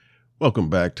Welcome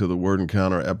back to the Word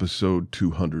Encounter, episode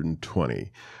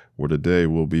 220, where today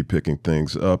we'll be picking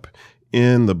things up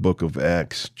in the book of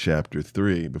Acts, chapter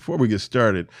 3. Before we get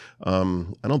started, I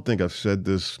don't think I've said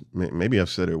this, maybe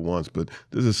I've said it once, but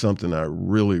this is something I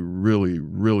really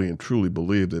and truly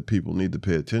believe that people need to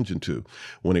pay attention to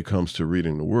when it comes to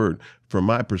reading the Word. From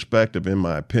my perspective, in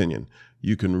my opinion,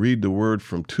 you can read the Word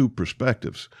from two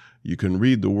perspectives. You can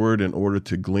read the Word in order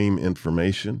to glean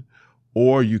information,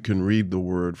 or you can read the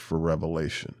Word for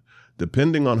revelation.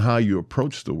 Depending on how you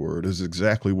approach the Word is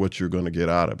exactly what you're going to get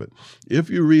out of it. If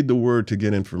you read the Word to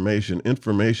get information,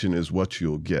 information is what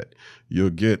you'll get.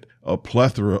 You'll get a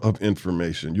plethora of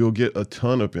information. You'll get a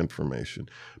ton of information.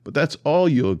 But that's all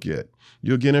you'll get.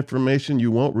 You'll get information. You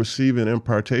won't receive an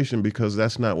impartation because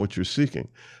that's not what you're seeking.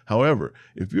 However,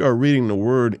 if you are reading the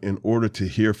Word in order to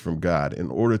hear from God,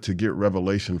 in order to get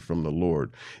revelation from the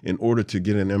Lord, in order to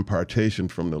get an impartation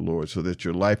from the Lord so that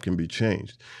your life can be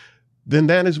changed, then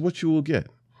that is what you will get.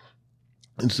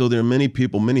 And so there are many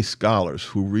people, many scholars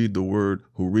who read the Word,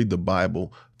 who read the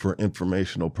Bible for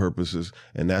informational purposes,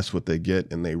 and that's what they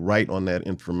get, and they write on that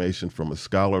information from a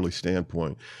scholarly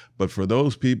standpoint. But for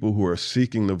those people who are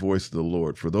seeking the voice of the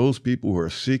Lord, for those people who are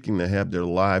seeking to have their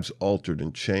lives altered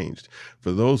and changed,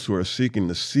 for those who are seeking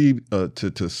to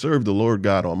serve the Lord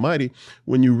God Almighty,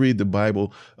 when you read the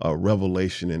Bible,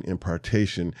 revelation and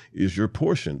impartation is your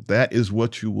portion. That is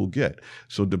what you will get.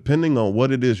 So depending on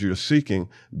what it is you're seeking,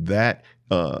 that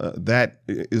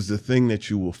is the thing that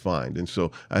you will find. And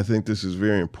so I think this is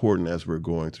very important as we're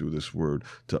going through this word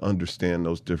to understand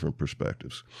those different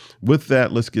perspectives. With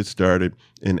that, let's get started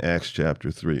in Acts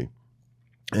chapter 3.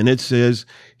 And it says,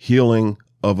 healing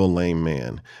of a lame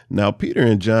man. Now, Peter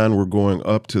and John were going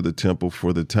up to the temple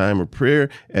for the time of prayer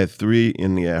at 3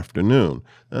 p.m.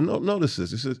 Now, notice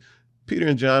this. It says, Peter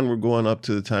and John were going up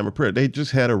to the time of prayer. They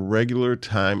just had a regular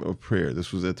time of prayer.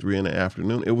 This was at 3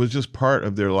 p.m. It was just part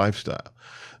of their lifestyle.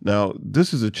 Now,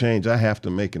 this is a change I have to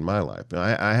make in my life.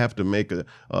 I have to make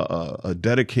a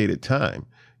dedicated time,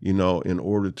 in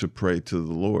order to pray to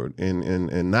the Lord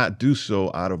and not do so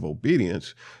out of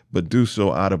obedience, but do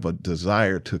so out of a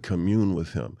desire to commune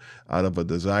with him, out of a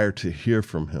desire to hear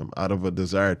from him, out of a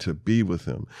desire to be with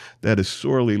him. That is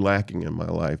sorely lacking in my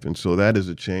life. And so that is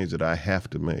a change that I have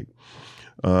to make.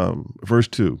 Verse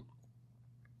 2.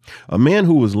 A man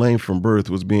who was lame from birth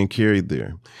was being carried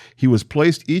there. He was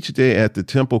placed each day at the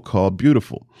temple called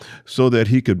Beautiful, so that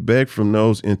he could beg from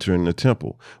those entering the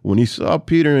temple. When he saw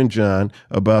Peter and John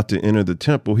about to enter the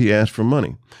temple, he asked for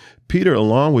money. Peter,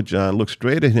 along with John, looked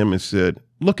straight at him and said,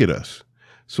 "Look at us."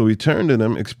 So he turned to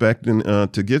them, expecting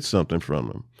to get something from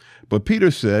them. But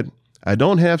Peter said, "I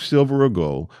don't have silver or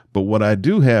gold, but what I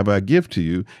do have I give to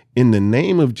you. In the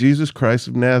name of Jesus Christ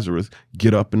of Nazareth,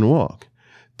 get up and walk."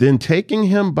 Then taking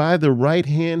him by the right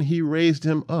hand, he raised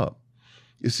him up.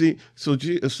 You see, so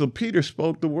Peter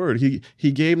spoke the word.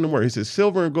 He gave him the word. He said,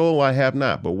 "Silver and gold I have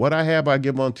not, but what I have I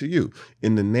give unto you.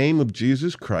 In the name of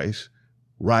Jesus Christ,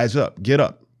 rise up, get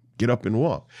up and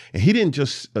walk." And he didn't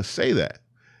just say that.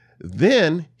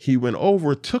 Then he went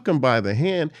over, took him by the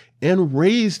hand, and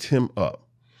raised him up.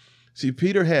 See,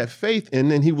 Peter had faith, and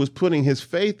then he was putting his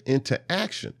faith into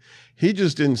action. He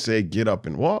just didn't say, "Get up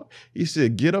and walk." He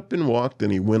said, "Get up and walk." Then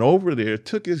he went over there,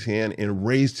 took his hand, and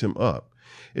raised him up.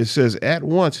 It says, at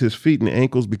once his feet and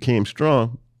ankles became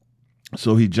strong,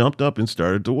 so he jumped up and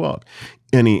started to walk.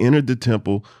 And he entered the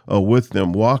temple with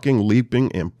them, walking,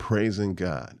 leaping, and praising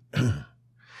God.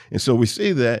 And so we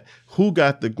see that who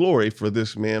got the glory for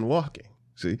this man walking?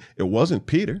 See, it wasn't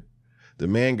Peter. The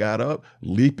man got up,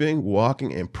 leaping,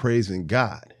 walking, and praising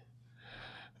God.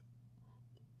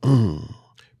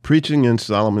 Preaching in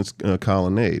Solomon's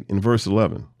Colonnade. In verse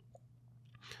 11.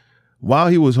 While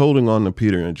he was holding on to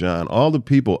Peter and John, all the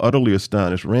people, utterly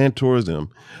astonished, ran towards them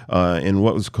in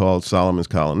what was called Solomon's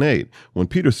Colonnade. When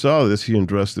Peter saw this, he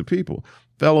addressed the people.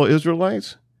 "Fellow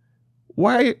Israelites,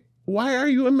 why are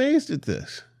you amazed at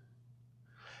this?"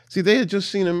 See, they had just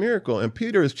seen a miracle, and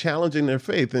Peter is challenging their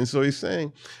faith. And so he's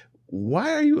saying,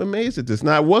 why are you amazed at this?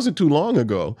 Now, it wasn't too long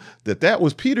ago that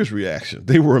was Peter's reaction.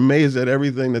 They were amazed at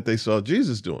everything that they saw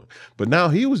Jesus doing. But now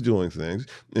he was doing things.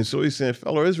 And so he's saying,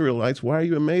 "Fellow Israelites, why are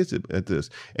you amazed at this?"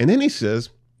 And then he says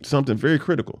something very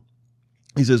critical.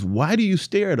 He says, "Why do you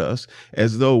stare at us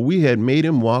as though we had made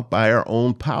him walk by our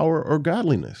own power or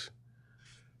godliness?"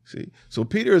 See, so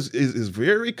Peter is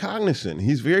very cognizant.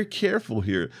 He's very careful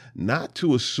here not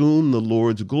to assume the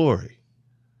Lord's glory.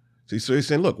 See, so he's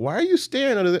saying, look, why are you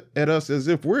staring at us as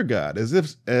if we're God, as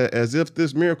if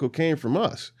this miracle came from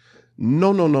us?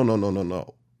 No.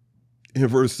 In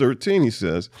verse 13, he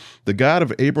says, the God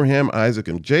of Abraham, Isaac,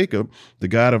 and Jacob, the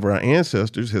God of our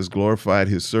ancestors, has glorified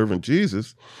his servant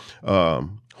Jesus, who,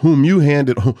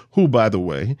 by the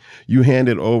way, you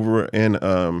handed over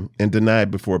and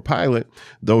denied before Pilate,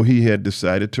 though he had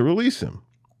decided to release him.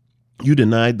 You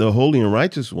denied the holy and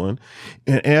righteous one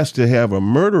and asked to have a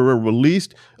murderer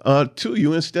released to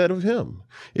you instead of him.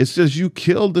 It says you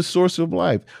killed the source of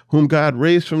life, whom God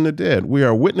raised from the dead. We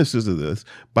are witnesses of this.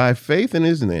 By faith in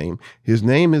his name has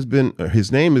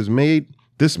made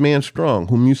this man strong,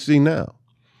 whom you see now.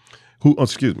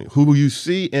 Who you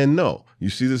see and know. You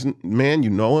see this man, you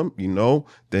know him, you know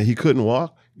that he couldn't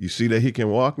walk. You see that he can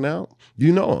walk now,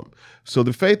 you know him. So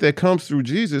the faith that comes through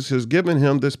Jesus has given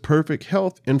him this perfect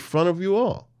health in front of you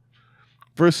all.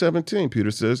 Verse 17,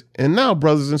 Peter says, and now,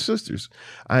 brothers and sisters,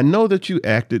 I know that you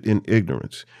acted in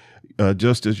ignorance,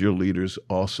 just as your leaders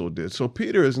also did. So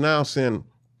Peter is now saying,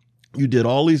 you did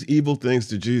all these evil things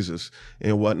to Jesus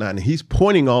and whatnot. And he's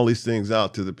pointing all these things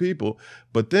out to the people.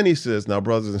 But then he says, now,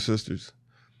 brothers and sisters,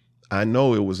 I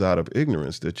know it was out of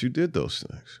ignorance that you did those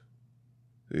things.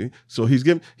 See? So he's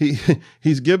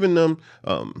given them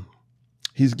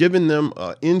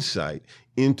insight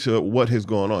into what has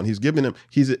gone on. He's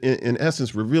in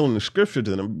essence revealing the scripture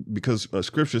to them, because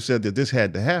scripture said that this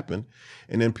had to happen.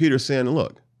 And then Peter's saying,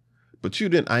 look, but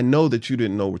I know that you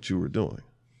didn't know what you were doing.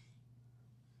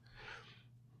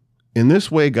 In this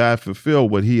way, God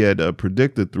fulfilled what he had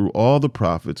predicted through all the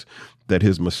prophets, that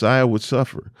his Messiah would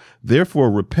suffer.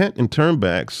 Therefore, repent and turn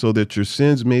back so that your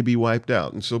sins may be wiped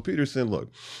out. And so Peter said, look,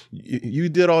 you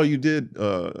did all you did.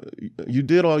 You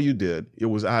did all you did. It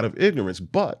was out of ignorance,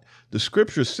 but the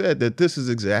scripture said that this is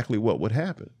exactly what would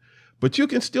happen. But you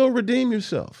can still redeem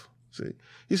yourself. See,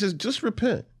 he says, just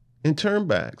repent and turn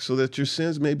back so that your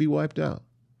sins may be wiped out.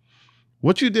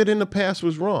 What you did in the past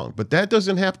was wrong, but that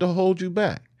doesn't have to hold you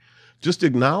back. Just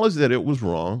acknowledge that it was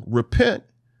wrong, repent,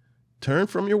 turn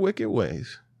from your wicked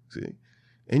ways, see,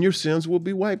 and your sins will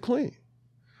be wiped clean.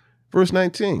 Verse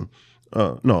 19,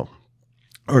 no,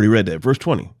 I already read that. Verse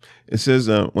 20, it says,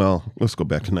 let's go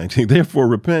back to 19. Therefore,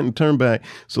 repent and turn back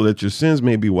so that your sins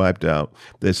may be wiped out,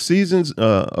 that seasons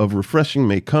of refreshing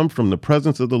may come from the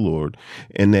presence of the Lord,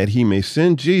 and that he may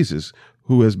send Jesus,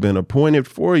 who has been appointed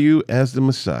for you as the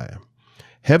Messiah.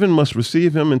 Heaven must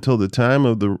receive him until the time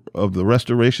of the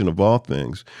restoration of all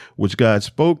things, which God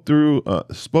spoke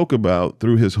about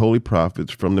through his holy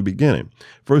prophets from the beginning.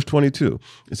 Verse 22,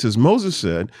 it says, Moses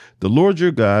said, the Lord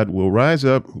your God will raise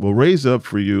up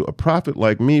for you a prophet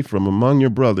like me from among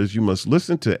your brothers. You must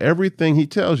listen to everything he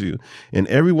tells you, and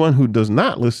everyone who does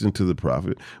not listen to the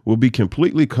prophet will be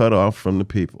completely cut off from the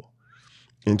people.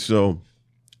 And so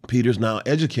Peter's now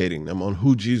educating them on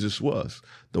who Jesus was,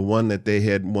 the one that they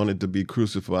had wanted to be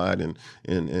crucified and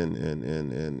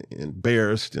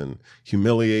embarrassed and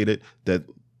humiliated, that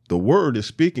the word is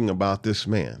speaking about this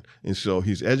man. And so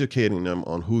he's educating them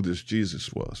on who this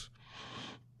Jesus was.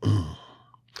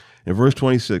 In verse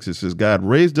 26, it says, God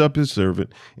raised up his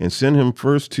servant and sent him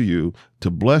first to you to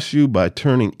bless you by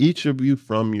turning each of you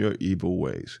from your evil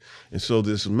ways. And so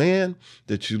this man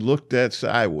that you looked at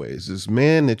sideways, this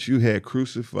man that you had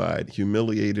crucified,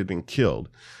 humiliated, and killed,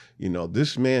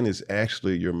 this man is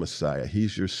actually your Messiah.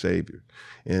 He's your Savior.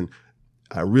 And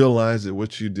I realize that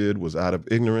what you did was out of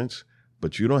ignorance,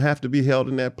 but you don't have to be held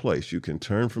in that place. You can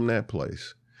turn from that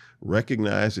place,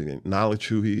 recognize and acknowledge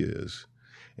who he is.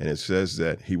 And it says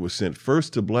that he was sent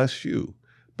first to bless you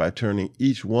by turning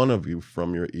each one of you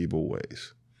from your evil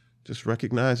ways. Just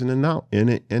recognize and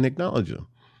acknowledge him.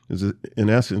 In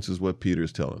essence, is what Peter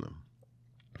is telling them.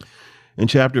 In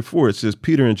chapter 4, it says,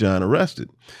 Peter and John arrested.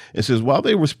 It says, while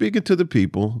they were speaking to the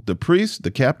people, the priests,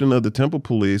 the captain of the temple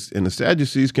police, and the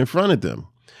Sadducees confronted them,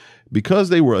 because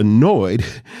they were annoyed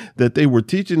that they were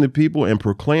teaching the people and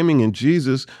proclaiming in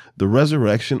Jesus the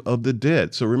resurrection of the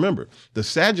dead. So remember, the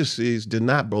Sadducees did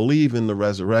not believe in the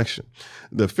resurrection.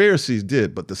 The Pharisees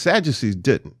did, but the Sadducees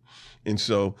didn't. And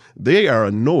so they are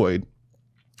annoyed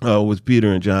with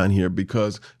Peter and John here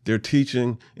because they're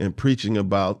teaching and preaching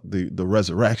about the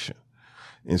resurrection.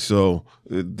 And so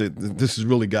this has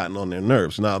really gotten on their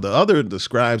nerves. Now, the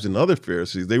scribes and other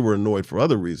Pharisees, they were annoyed for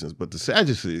other reasons, but the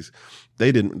Sadducees,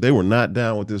 they were not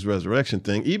down with this resurrection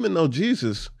thing, even though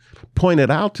Jesus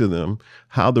pointed out to them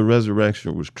how the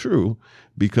resurrection was true,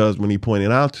 because when he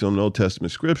pointed out to them the Old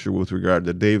Testament scripture with regard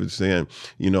to David saying,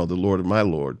 the Lord of my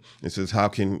Lord, it says, how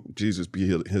can Jesus be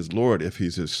his Lord if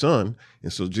he's his son?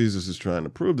 And so Jesus is trying to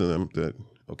prove to them that,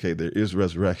 okay, there is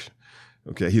resurrection.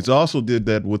 Okay, he's also did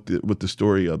that with the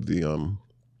story of the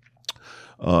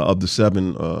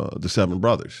seven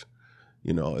brothers.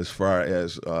 as far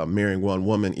as marrying one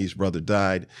woman, each brother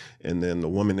died, and then the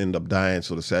woman ended up dying.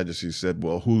 So the Sadducees said,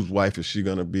 well, whose wife is she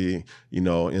going to be, in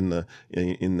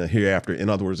the hereafter? In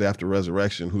other words, after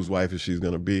resurrection, whose wife is she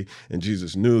going to be? And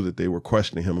Jesus knew that they were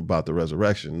questioning him about the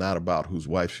resurrection, not about whose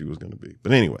wife she was going to be.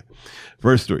 But anyway,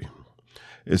 verse 3,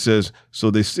 it says, so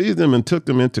they seized them and took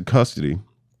them into custody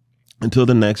until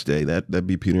the next day. That'd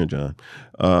be Peter and John,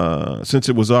 since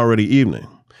it was already evening.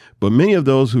 But many of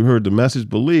those who heard the message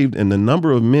believed, and the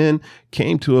number of men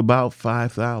came to about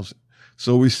 5,000.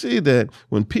 So we see that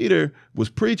when Peter was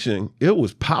preaching, it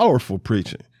was powerful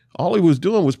preaching. All he was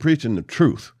doing was preaching the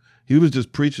truth. He was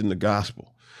just preaching the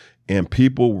gospel. And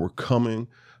people were coming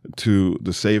to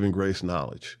the saving grace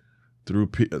knowledge through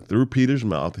Peter's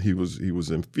mouth. He was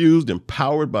infused,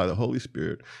 empowered by the Holy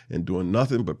Spirit, and doing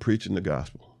nothing but preaching the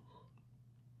gospel.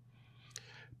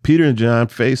 Peter and John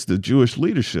faced the Jewish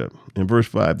leadership. In verse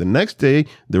 5, the next day,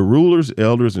 the rulers,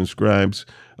 elders, and scribes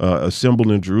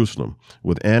assembled in Jerusalem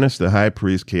with Annas, the high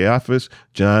priest, Caiaphas,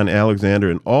 John,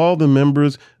 Alexander, and all the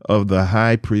members of the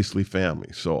high priestly family.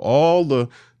 So all the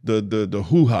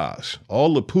hoo-has,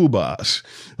 all the poobahs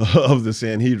of the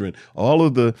Sanhedrin, all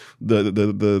of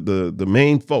the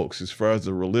main folks as far as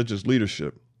the religious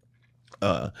leadership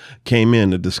came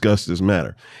in to discuss this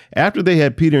matter. After they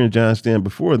had Peter and John stand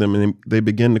before them, and they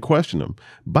began to question them,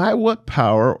 by what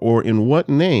power or in what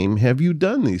name have you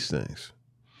done these things?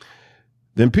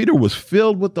 Then Peter was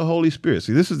filled with the Holy Spirit.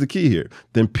 See, this is the key here.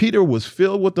 Then Peter was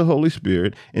filled with the Holy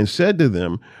Spirit and said to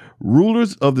them,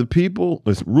 rulers of the people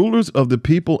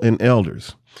and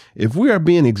elders, if we are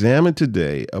being examined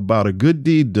today about a good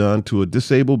deed done to a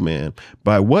disabled man,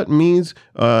 by what means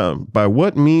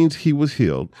he was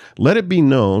healed, let it be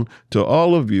known to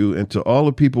all of you and to all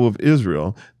the people of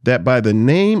Israel that by the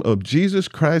name of Jesus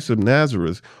Christ of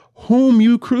Nazareth, whom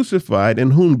you crucified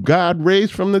and whom God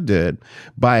raised from the dead,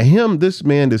 by him this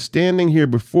man is standing here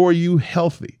before you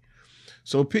healthy.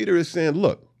 So Peter is saying,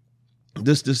 look,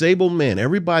 this disabled man,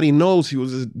 everybody knows he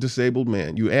was a disabled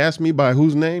man. You ask me by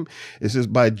whose name? It says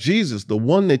by Jesus, the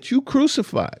one that you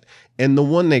crucified and the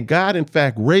one that God, in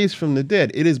fact, raised from the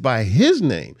dead. It is by his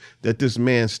name that this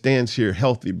man stands here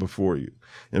healthy before you.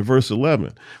 In verse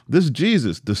 11, this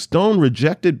Jesus, the stone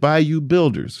rejected by you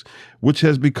builders, which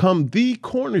has become the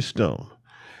cornerstone.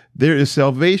 There is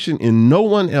salvation in no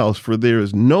one else, for there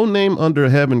is no name under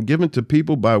heaven given to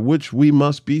people by which we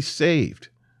must be saved.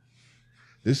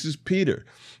 This is Peter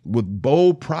with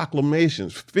bold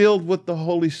proclamations, filled with the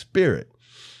Holy Spirit,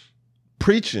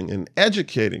 preaching and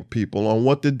educating people on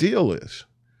what the deal is.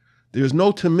 There's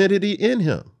no timidity in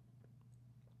him.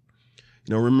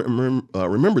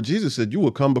 Remember, Jesus said, you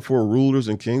will come before rulers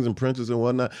and kings and princes and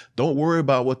whatnot. Don't worry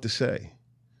about what to say.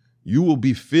 You will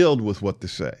be filled with what to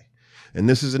say. And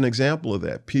this is an example of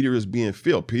that. Peter is being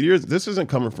filled. This isn't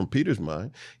coming from Peter's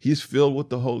mind. He's filled with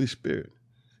the Holy Spirit.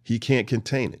 He can't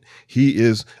contain it. He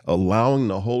is allowing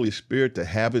the Holy Spirit to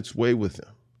have its way with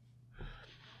him.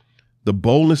 The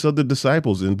boldness of the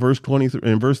disciples in verse 23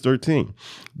 and verse 13.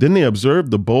 Then they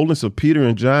observed the boldness of Peter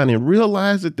and John and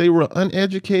realized that they were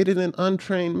uneducated and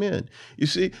untrained men. You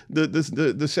see,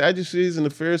 the Sadducees and the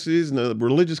Pharisees and the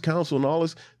religious council and all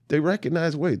this, they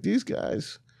recognize, wait, these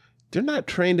guys, they're not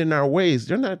trained in our ways.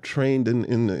 They're not trained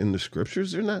in the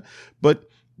scriptures. They're not, but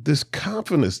this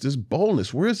confidence, this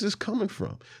boldness, where is this coming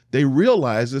from? They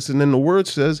realized this, and then the word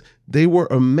says they were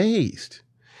amazed,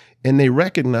 and they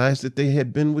recognized that they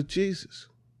had been with Jesus.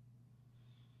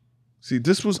 See,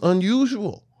 this was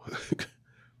unusual.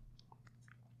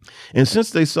 And since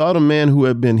they saw the man who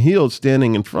had been healed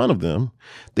standing in front of them,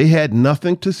 they had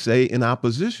nothing to say in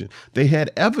opposition. They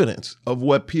had evidence of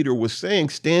what Peter was saying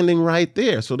standing right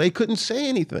there, so they couldn't say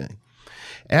anything.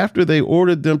 After they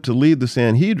ordered them to leave the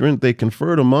Sanhedrin, they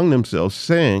conferred among themselves,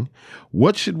 saying,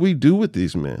 what should we do with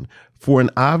these men? For an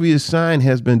obvious sign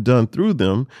has been done through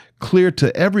them, clear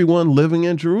to everyone living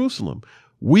in Jerusalem.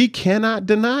 We cannot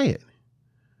deny it.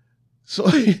 So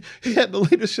he had the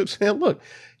leadership saying, look,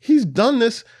 he's done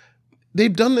this.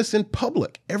 They've done this in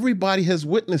public. Everybody has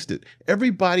witnessed it.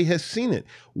 Everybody has seen it.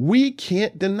 We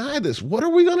can't deny this. What are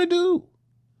we going to do?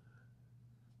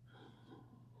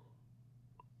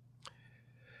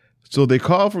 So they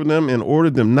called for them and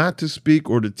ordered them not to speak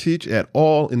or to teach at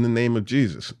all in the name of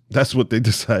Jesus. That's what they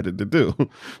decided to do.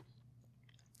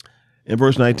 In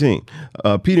verse 19,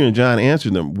 Peter and John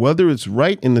answered them, whether it's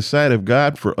right in the sight of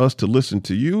God for us to listen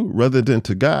to you rather than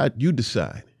to God, you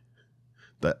decide.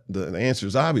 The answer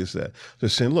is obvious. That they're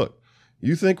saying, look,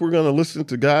 you think we're going to listen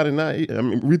to God and not,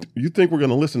 you think we're going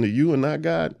to listen to you and not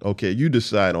God? Okay, you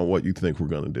decide on what you think we're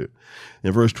going to do.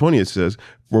 In verse 20, it says,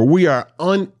 for we are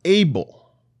unable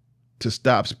to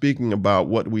stop speaking about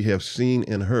what we have seen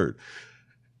and heard.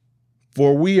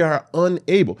 For we are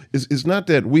unable. It's not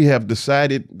that we have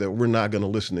decided that we're not going to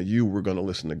listen to you, we're going to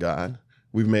listen to God.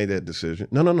 We've made that decision.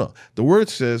 No. The word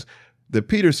says that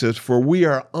Peter says, for we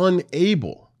are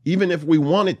unable. Even if we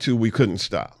wanted to, we couldn't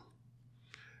stop.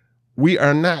 We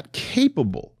are not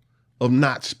capable of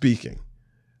not speaking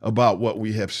about what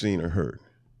we have seen or heard.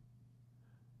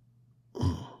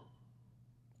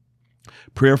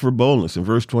 Prayer for boldness in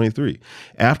verse 23.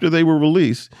 After they were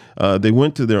released, they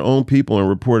went to their own people and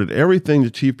reported everything the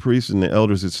chief priests and the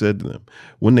elders had said to them.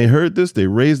 When they heard this, they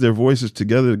raised their voices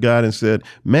together to God and said,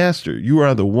 Master, you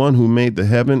are the one who made the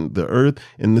heaven, the earth,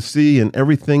 and the sea, and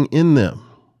everything in them.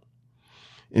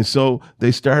 And so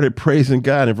they started praising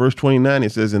God. In verse 29,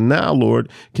 it says, and now, Lord,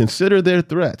 consider their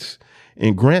threats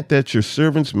and grant that your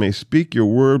servants may speak your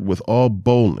word with all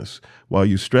boldness while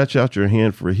you stretch out your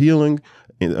hand for healing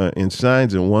and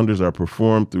signs and wonders are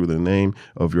performed through the name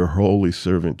of your holy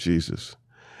servant Jesus.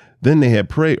 Then they had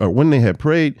prayed, or when they had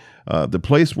prayed, the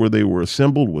place where they were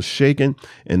assembled was shaken,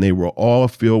 and they were all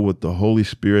filled with the Holy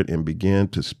Spirit and began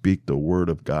to speak the word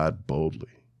of God boldly.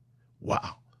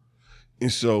 Wow.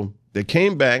 And so they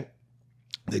came back.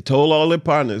 They told all their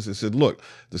partners, they said, look,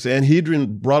 the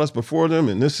Sanhedrin brought us before them,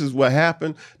 and this is what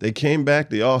happened. They came back.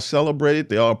 They all celebrated.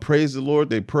 They all praised the Lord.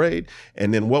 They prayed.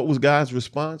 And then what was God's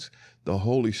response? The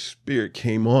Holy Spirit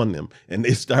came on them, and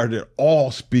they started all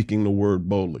speaking the word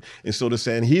boldly. And so the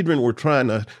Sanhedrin were trying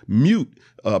to mute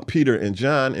Peter and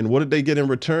John. And what did they get in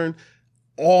return?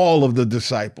 All of the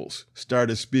disciples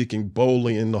started speaking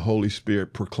boldly in the Holy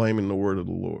Spirit, proclaiming the word of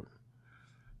the Lord.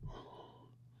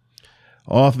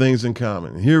 All things in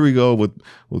common. And here we go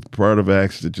with part of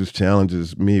Acts that just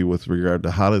challenges me with regard to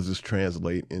how does this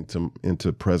translate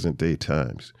into present day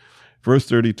times. Verse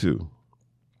 32.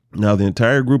 Now the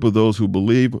entire group of those who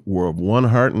believed were of one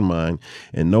heart and mind,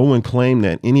 and no one claimed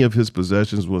that any of his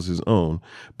possessions was his own,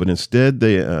 but instead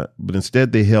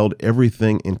they held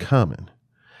everything in common.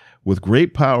 With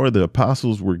great power, the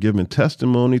apostles were given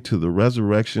testimony to the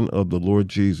resurrection of the Lord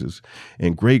Jesus,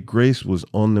 and great grace was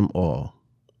on them all.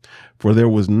 For there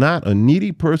was not a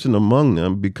needy person among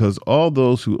them, because all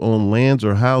those who owned lands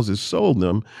or houses sold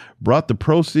them, brought the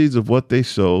proceeds of what they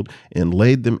sold, and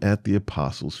laid them at the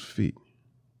apostles' feet.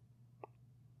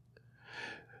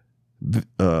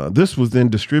 This was then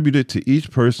distributed to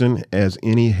each person as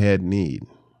any had need.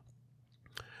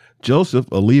 Joseph,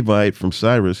 a Levite from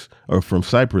Cyprus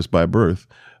by birth,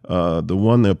 the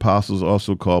one the apostles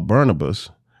also called Barnabas,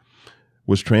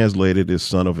 was translated as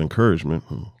son of encouragement.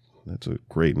 That's a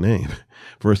great name.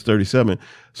 Verse 37.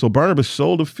 So Barnabas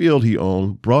sold a field he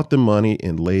owned, brought the money,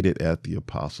 and laid it at the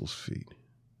apostles' feet.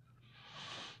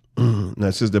 Now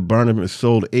it says that Barnabas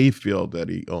sold a field that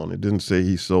he owned. It didn't say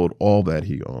he sold all that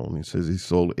he owned. It says he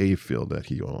sold a field that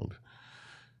he owned.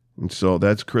 And so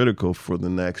that's critical for the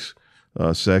next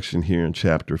section here in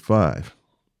chapter 5.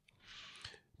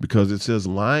 Because it says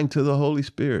lying to the Holy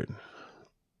Spirit.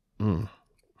 It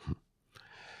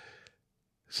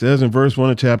says in verse 1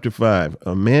 of chapter 5,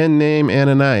 a man named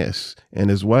Ananias and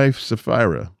his wife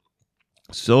Sapphira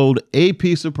sold a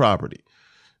piece of property.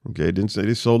 Okay, it didn't say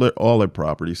they sold all their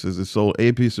property. It says they sold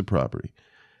a piece of property.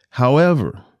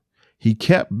 However, he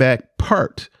kept back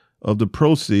part of the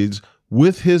proceeds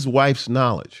with his wife's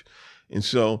knowledge. And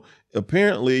so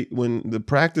apparently when the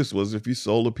practice was, if you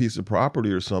sold a piece of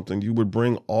property or something, you would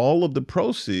bring all of the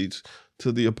proceeds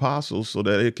to the apostles so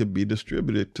that it could be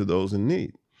distributed to those in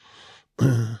need.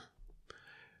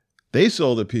 They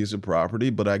sold a piece of property,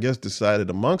 but I guess decided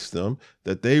amongst them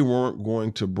that they weren't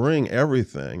going to bring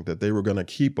everything, that they were going to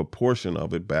keep a portion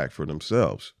of it back for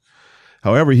themselves.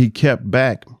 However, he kept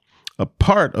back a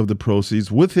part of the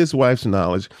proceeds with his wife's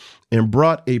knowledge and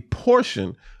brought a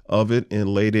portion of it and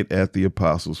laid it at the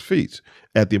apostles' feet.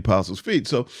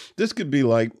 So this could be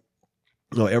like,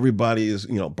 everybody is,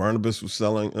 Barnabas was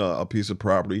selling a piece of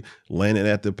property, laying it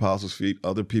at the apostles' feet.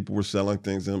 Other people were selling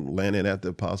things and laying it at the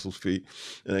apostles' feet.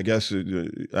 And I guess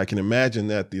I can imagine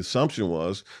that the assumption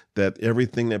was that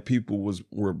everything that people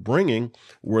were bringing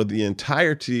were the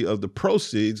entirety of the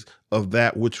proceeds of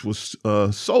that which was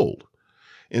sold.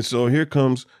 And so here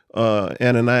comes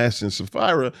Ananias and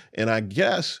Sapphira, and I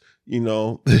guess,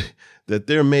 that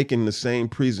they're making the same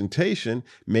presentation,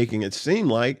 making it seem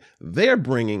like they're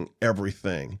bringing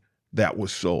everything that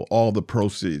was sold, all the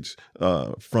proceeds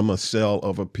from a sale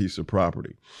of a piece of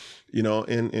property.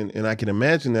 And I can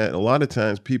imagine that a lot of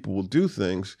times people will do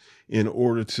things in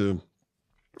order to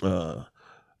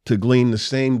glean the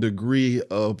same degree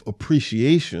of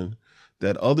appreciation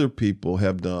that other people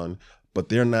have done, but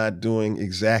they're not doing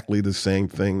exactly the same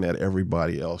thing that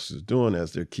everybody else is doing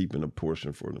as they're keeping a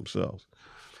portion for themselves.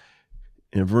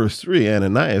 In verse 3,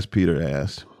 Ananias, Peter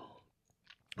asked,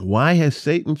 Why has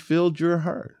Satan filled your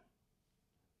heart?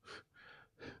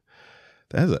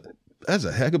 That's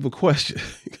a heck of a question.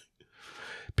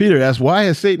 Peter asks, why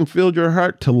has Satan filled your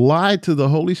heart to lie to the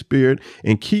Holy Spirit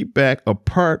and keep back a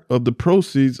part of the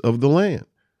proceeds of the land?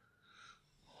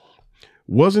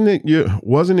 Wasn't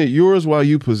it yours while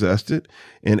you possessed it?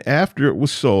 And after it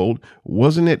was sold,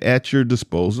 wasn't it at your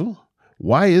disposal?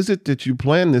 Why is it that you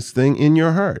plan this thing in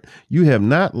your heart? You have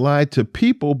not lied to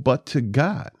people, but to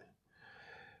God.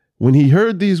 When he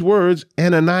heard these words,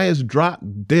 Ananias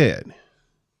dropped dead,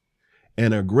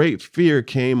 and a great fear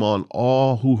came on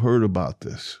all who heard about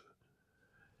this.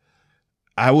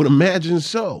 I would imagine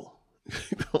so.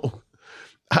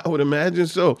 I would imagine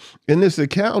so. In this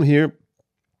account here,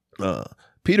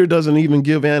 Peter doesn't even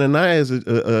give Ananias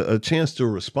a chance to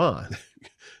respond.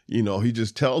 He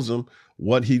just tells him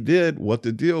what he did, what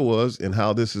the deal was, and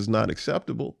how this is not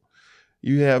acceptable.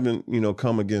 You haven't,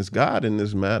 come against God in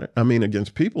this matter. I mean,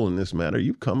 against people in this matter.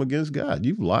 You've come against God.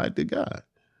 You've lied to God.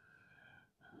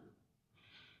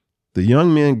 The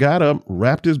young man got up,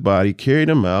 wrapped his body, carried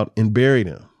him out, and buried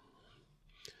him.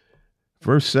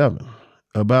 Verse 7,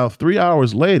 about 3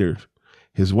 hours later,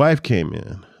 his wife came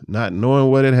in, not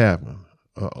knowing what had happened.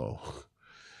 Uh-oh.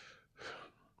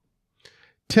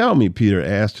 Tell me, Peter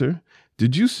asked her,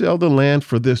 did you sell the land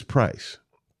for this price?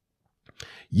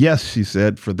 Yes, she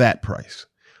said, for that price.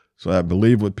 So I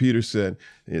believe what Peter said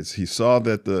is he saw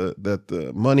that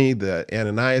the money that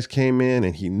Ananias came in,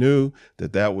 and he knew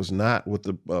that was not what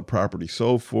the property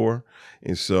sold for.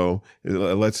 And so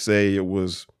let's say it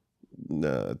was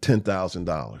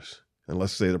 $10,000. And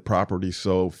let's say the property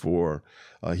sold for,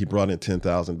 he brought in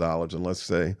 $10,000. And let's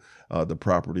say the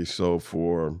property sold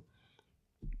for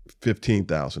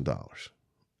 $15,000.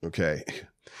 Okay.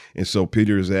 And so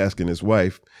Peter is asking his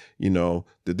wife,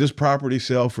 did this property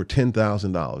sell for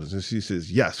 $10,000? And she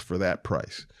says, yes, for that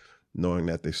price, knowing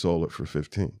that they sold it for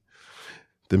 15.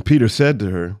 Then Peter said to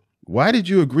her, why did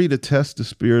you agree to test the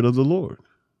Spirit of the Lord?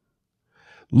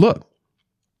 Look,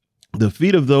 the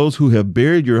feet of those who have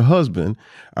buried your husband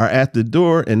are at the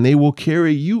door, and they will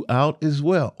carry you out as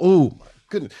well. Oh, my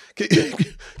goodness.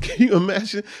 Can you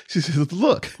imagine? She says,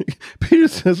 look, Peter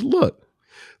says, look,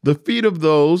 the feet of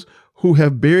those who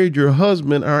have buried your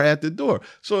husband are at the door.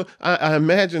 So I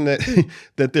imagine that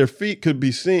that their feet could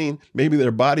be seen. Maybe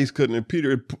their bodies couldn't. And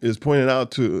Peter is pointing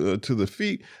out to the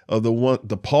feet of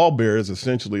the pallbearers,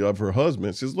 essentially, of her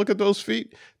husband. Says, look at those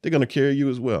feet. They're going to carry you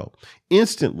as well.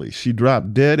 Instantly, she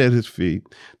dropped dead at his feet.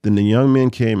 Then the young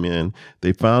men came in.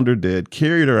 They found her dead,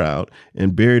 carried her out,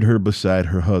 and buried her beside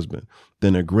her husband.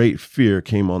 Then a great fear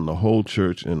came on the whole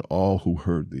church and all who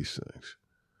heard these things.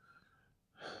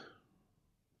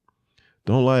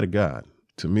 Don't lie to God.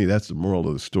 To me, that's the moral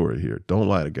of the story here. Don't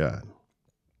lie to God.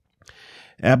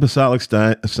 Apostolic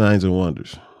signs and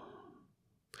wonders.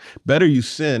 Better you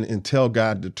sin and tell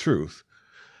God the truth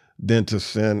than to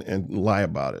sin and lie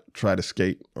about it. Try to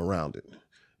skate around it.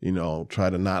 Try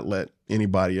to not let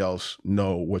anybody else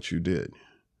know what you did.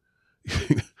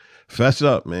 Fess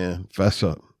up, man. Fess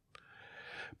up.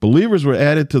 Believers were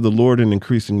added to the Lord in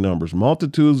increasing numbers,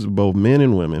 multitudes of both men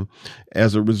and women.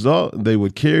 As a result, they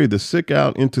would carry the sick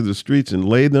out into the streets and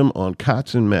lay them on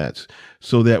cots and mats,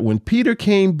 so that when Peter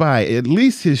came by, at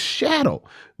least his shadow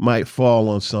might fall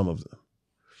on some of them.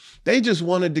 They just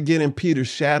wanted to get in Peter's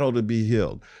shadow to be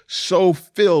healed. So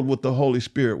filled with the Holy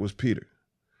Spirit was Peter.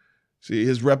 See,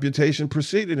 his reputation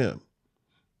preceded him.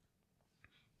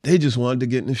 They just wanted to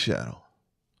get in his shadow.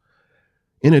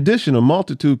 In addition, a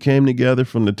multitude came together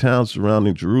from the towns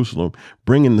surrounding Jerusalem,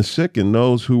 bringing the sick and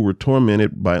those who were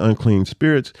tormented by unclean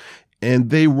spirits,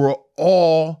 and they were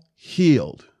all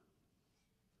healed.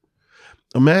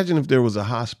 Imagine if there was a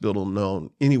hospital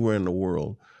known anywhere in the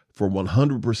world for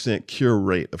 100% cure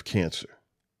rate of cancer.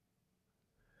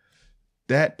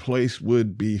 That place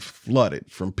would be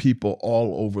flooded from people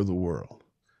all over the world.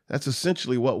 That's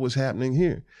essentially what was happening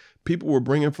here. People were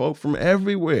bringing folk from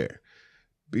everywhere,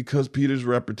 because Peter's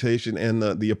reputation and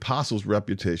the apostles'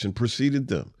 reputation preceded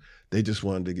them. They just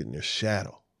wanted to get in their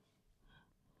shadow.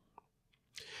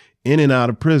 In and out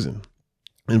of prison.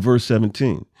 In verse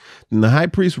 17, then the high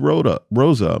priest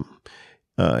rose up.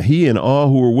 He and all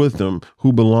who were with him,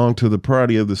 who belonged to the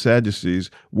party of the Sadducees,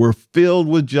 were filled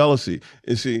with jealousy.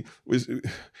 And see,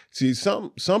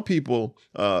 some people,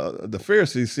 the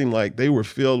Pharisees, seemed like they were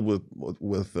filled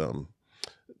with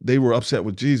they were upset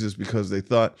with Jesus because they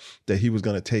thought that he was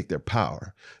going to take their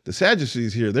power. The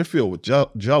Sadducees here, they're filled with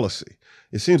jealousy.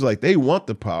 It seems like they want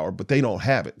the power, but they don't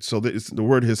have it. So the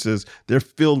word here says they're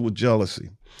filled with jealousy.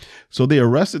 So they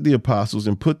arrested the apostles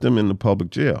and put them in the public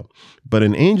jail. But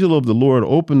an angel of the Lord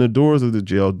opened the doors of the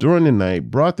jail during the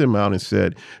night, brought them out and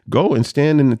said, "Go and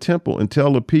stand in the temple and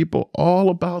tell the people all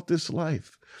about this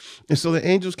life." And so the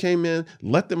angels came in,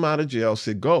 let them out of jail,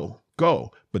 said, go,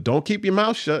 but don't keep your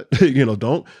mouth shut.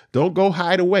 Don't go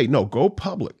hide away. No, go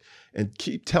public and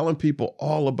keep telling people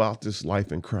all about this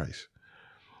life in Christ.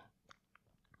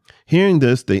 Hearing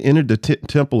this, they entered the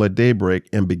temple at daybreak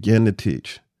and began to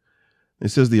teach. It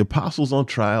says the apostles on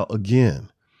trial again.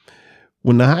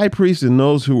 When the high priest and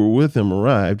those who were with them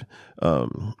arrived,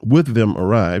 when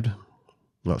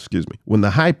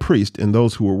the high priest and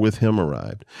those who were with him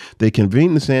arrived, they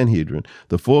convened the Sanhedrin,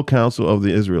 the full council of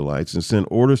the Israelites, and sent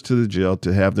orders to the jail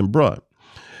to have them brought.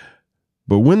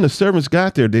 But when the servants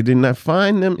got there, they did not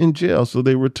find them in jail, so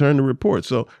they returned to report.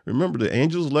 So remember, the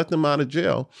angels let them out of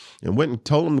jail and went and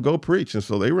told them to go preach. And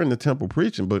so they were in the temple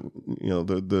preaching, but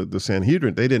the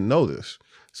Sanhedrin, they didn't know this.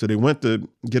 So they went to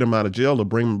get them out of jail to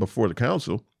bring them before the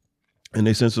council, and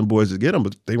they sent some boys to get them,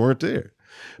 but they weren't there.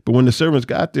 But when the servants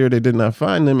got there, they did not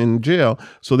find them in jail.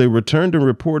 So they returned and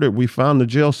reported, "We found the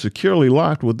jail securely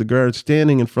locked with the guards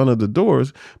standing in front of the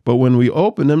doors. But when we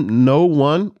opened them, no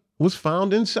one was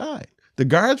found inside." The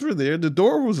guards were there, the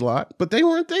door was locked, but they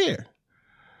weren't there.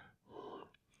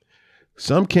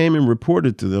 Some came and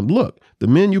reported to them, "Look, the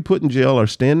men you put in jail are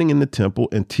standing in the temple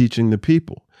and teaching the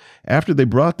people." After they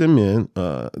brought them in,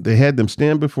 they had them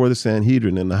stand before the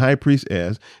Sanhedrin, and the high priest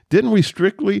asked, "Didn't we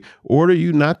strictly order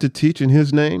you not to teach in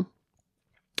his name?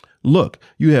 Look,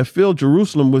 you have filled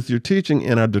Jerusalem with your teaching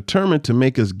and are determined to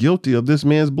make us guilty of this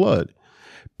man's blood."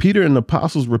 Peter and the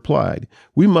apostles replied,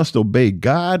 "We must obey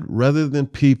God rather than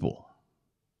people."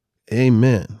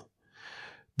 Amen.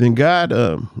 Then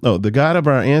the God of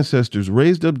our ancestors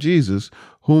raised up Jesus,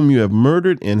 whom you have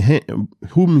murdered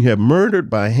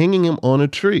by hanging him on a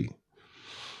tree.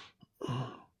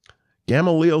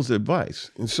 Gamaliel's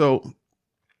advice. And so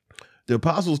the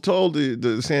apostles told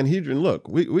the Sanhedrin, "Look,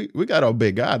 we got to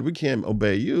obey God. We can't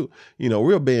obey you.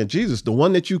 We're obeying Jesus, the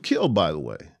one that you killed, by the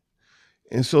way."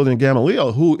 And so then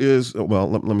Gamaliel, who is,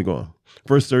 let me go on.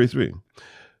 Verse 33.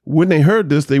 When they heard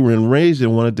this, they were enraged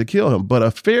and wanted to kill him. But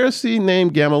a Pharisee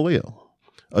named Gamaliel,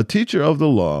 a teacher of the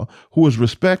law, who was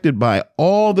respected by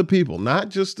all the people, not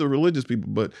just the religious people,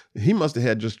 but he must have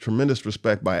had just tremendous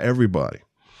respect by everybody.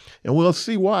 And we'll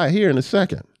see why here in a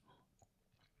second.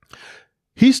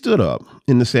 He stood up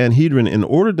in the Sanhedrin and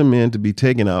ordered the men to be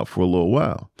taken out for a little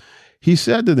while. He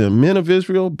said to them, "Men of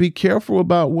Israel, be careful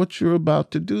about what you're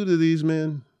about to do to these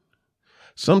men."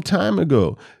 Some time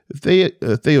ago,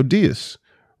 Theodius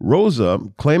rose up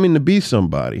claiming to be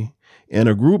somebody, and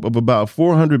a group of about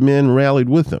 400 men rallied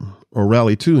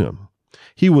to him.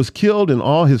 He was killed, and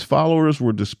all his followers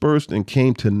were dispersed and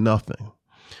came to nothing.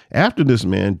 After this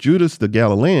man, Judas the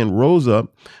Galilean rose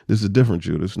up. This is a different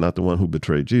Judas, not the one who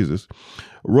betrayed Jesus.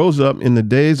 Rose up in the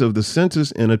days of the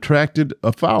census and attracted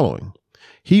a following.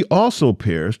 He also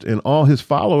perished, and all his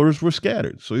followers were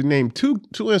scattered. So he named two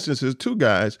instances. Two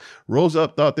guys rose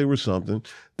up, thought they were something.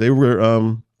 They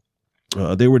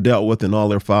were dealt with, and all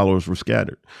their followers were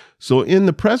scattered. So in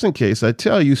the present case, I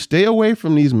tell you, stay away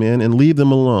from these men and leave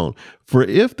them alone. For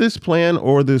if this plan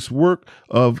or this work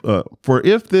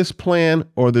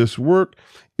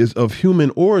is of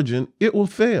human origin, it will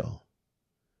fail.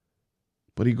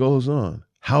 But he goes on.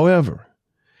 However,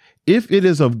 if it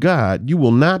is of God, you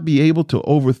will not be able to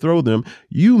overthrow them.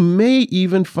 You may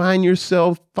even find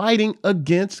yourself fighting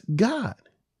against God.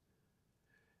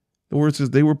 The word says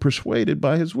they were persuaded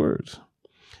by his words.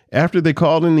 After they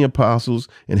called in the apostles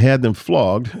and had them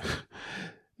flogged,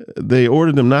 they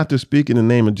ordered them not to speak in the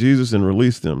name of Jesus and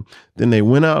released them. Then they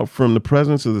went out from the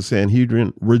presence of the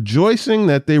Sanhedrin, rejoicing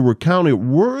that they were counted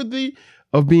worthy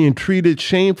of being treated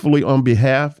shamefully on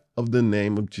behalf of the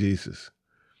name of Jesus.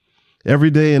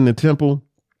 Every day in the temple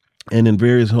and in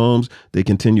various homes, they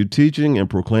continued teaching and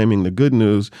proclaiming the good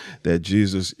news that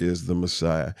Jesus is the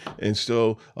Messiah. And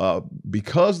so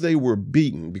because they were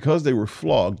beaten, because they were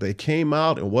flogged, they came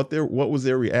out, and what was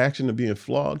their reaction to being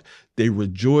flogged? They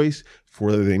rejoiced,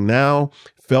 for they now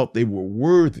felt they were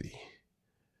worthy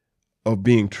of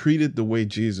being treated the way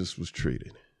Jesus was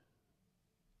treated.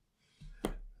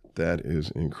 That is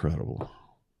incredible.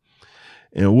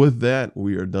 And with that,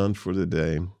 we are done for the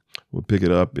day. We'll pick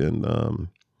it up in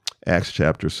Acts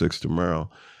chapter 6 tomorrow.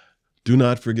 Do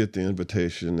not forget the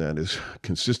invitation that is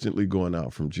consistently going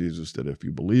out from Jesus, that if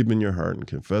you believe in your heart and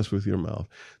confess with your mouth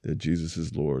that Jesus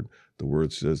is Lord, the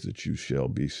word says that you shall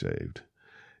be saved.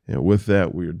 And with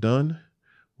that, we are done.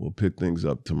 We'll pick things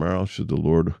up tomorrow, should the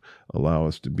Lord allow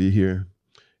us to be here.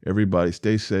 Everybody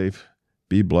stay safe,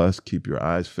 be blessed, keep your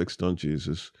eyes fixed on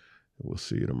Jesus, We'll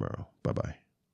see you tomorrow. Bye-bye.